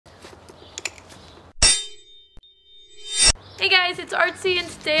Hey guys, it's Artsea, and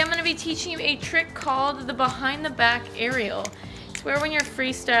today I'm going to be teaching you a trick called the behind the back aerial. It's where when you're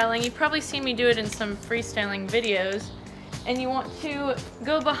freestyling, you've probably seen me do it in some freestyling videos, and you want to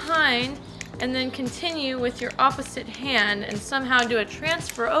go behind and then continue with your opposite hand and somehow do a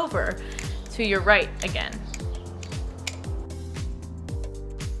transfer over to your right again.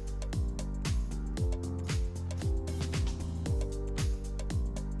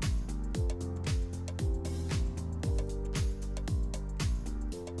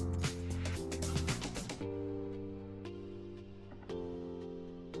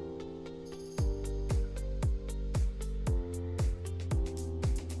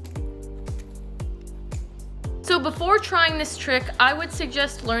 So before trying this trick, I would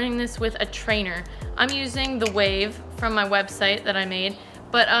suggest learning this with a trainer. I'm using the Wave from my website that I made,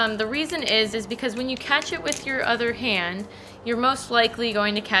 but the reason is because when you catch it with your other hand, you're most likely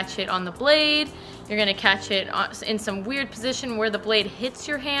going to catch it on the blade, you're going to catch it in some weird position where the blade hits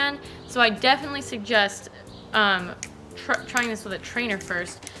your hand, so I definitely suggest trying this with a trainer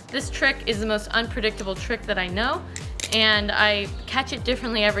first. This trick is the most unpredictable trick that I know, and I catch it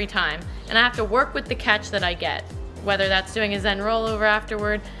differently every time. And I have to work with the catch that I get, whether that's doing a Zen rollover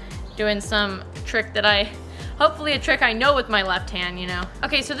afterward, doing some trick that hopefully a trick I know with my left hand, you know.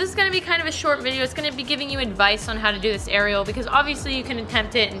 Okay, so this is gonna be kind of a short video. It's gonna be giving you advice on how to do this aerial, because obviously you can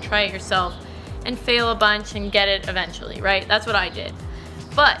attempt it and try it yourself and fail a bunch and get it eventually, right? That's what I did.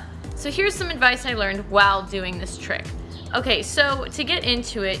 So here's some advice I learned while doing this trick. Okay, so to get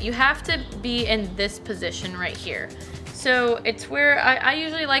into it, you have to be in this position right here. So it's where I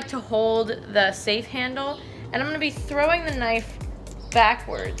usually like to hold the safe handle, and I'm gonna be throwing the knife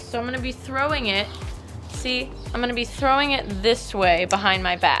backwards. So I'm gonna be throwing it, see? I'm gonna be throwing it this way behind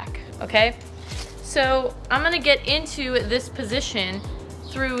my back, okay? So I'm gonna get into this position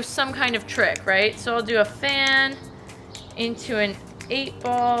through some kind of trick, right? So I'll do a fan, into an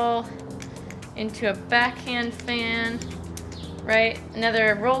 8-ball, into a backhand fan, right?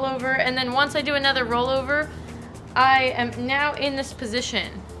 Another rollover, and then once I do another rollover, I am now in this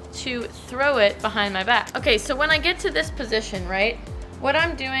position to throw it behind my back. Okay, so when I get to this position, right, what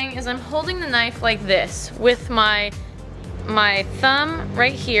I'm doing is I'm holding the knife like this with my thumb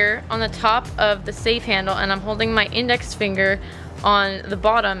right here on the top of the safe handle, and I'm holding my index finger on the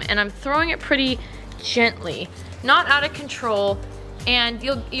bottom, and I'm throwing it pretty gently, not out of control, and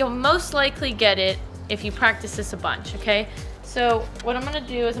you'll most likely get it if you practice this a bunch, okay? So what I'm gonna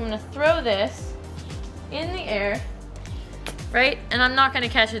do is I'm gonna throw this in the air, right? And I'm not gonna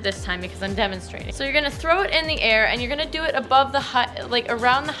catch it this time because I'm demonstrating. So you're gonna throw it in the air, and you're gonna do it above the height, like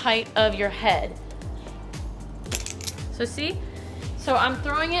around the height of your head. So see? So I'm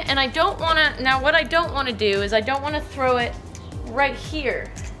throwing it, and I don't wanna, now what I don't wanna do is I don't wanna throw it right here,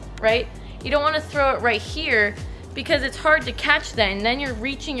 right? You don't wanna throw it right here because it's hard to catch then you're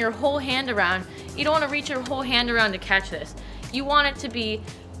reaching your whole hand around. You don't wanna reach your whole hand around to catch this. You want it to be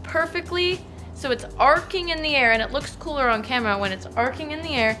perfectly, so it's arcing in the air, and it looks cooler on camera when it's arcing in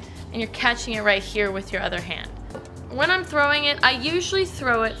the air and you're catching it right here with your other hand. When I'm throwing it, I usually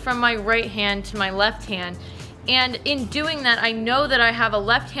throw it from my right hand to my left hand, and in doing that, I know that I have a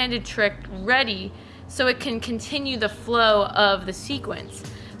left-handed trick ready so it can continue the flow of the sequence.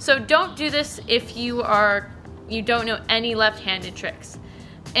 So don't do this if you don't know any left-handed tricks.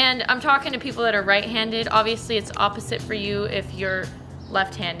 And I'm talking to people that are right-handed. Obviously, it's opposite for you if you're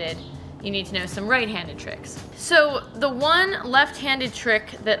left-handed. You need to know some right-handed tricks. So the one left-handed trick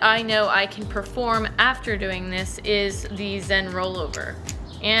that I know I can perform after doing this is the Zen rollover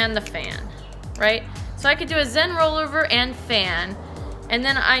and the fan, right? So I could do a Zen rollover and fan, and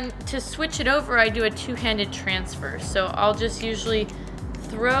then to switch it over, I do a two-handed transfer. So I'll just usually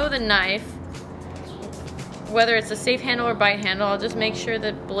throw the knife, whether it's a safe handle or bite handle. I'll just make sure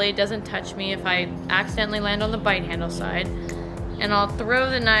the blade doesn't touch me if I accidentally land on the bite handle side. And I'll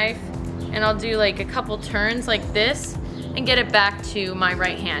throw the knife, and I'll do like a couple turns like this and get it back to my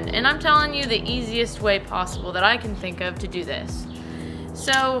right hand. And I'm telling you the easiest way possible that I can think of to do this.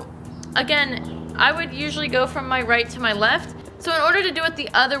 So again, I would usually go from my right to my left. So in order to do it the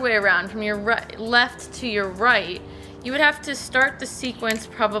other way around, from your left to your right, you would have to start the sequence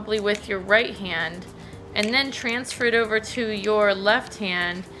probably with your right hand and then transfer it over to your left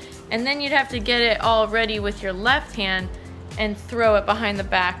hand, and then you'd have to get it all ready with your left hand and throw it behind the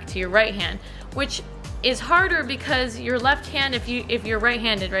back to your right hand, which is harder because your left hand, if you're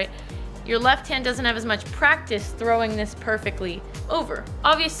right-handed, right, your left hand doesn't have as much practice throwing this perfectly over.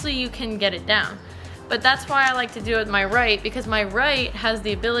 Obviously you can get it down, but that's why I like to do it with my right, because my right has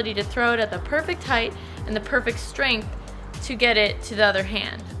the ability to throw it at the perfect height and the perfect strength to get it to the other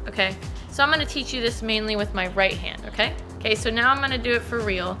hand, okay? So I'm gonna teach you this mainly with my right hand, okay? Okay, so now I'm gonna do it for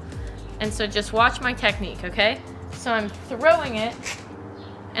real. And so just watch my technique, okay? So I'm throwing it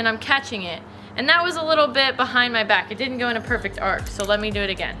and I'm catching it. And that was a little bit behind my back. It didn't go in a perfect arc, so let me do it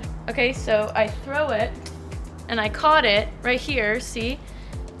again. Okay, so I throw it and I caught it right here, see?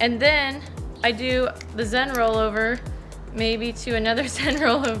 And then I do the Zen rollover, maybe to another Zen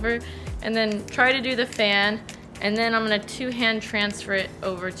rollover, and then try to do the fan, and then I'm gonna two-hand transfer it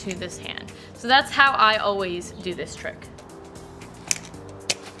over to this hand. So that's how I always do this trick.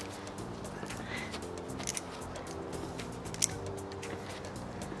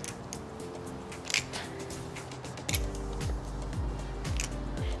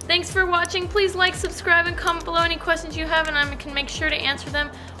 Thanks for watching. Please like, subscribe, and comment below any questions you have, and I can make sure to answer them.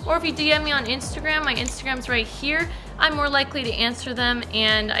 Or if you DM me on Instagram, my Instagram's right here. I'm more likely to answer them,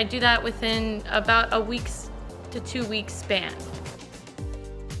 and I do that within about a week's to 2 weeks span.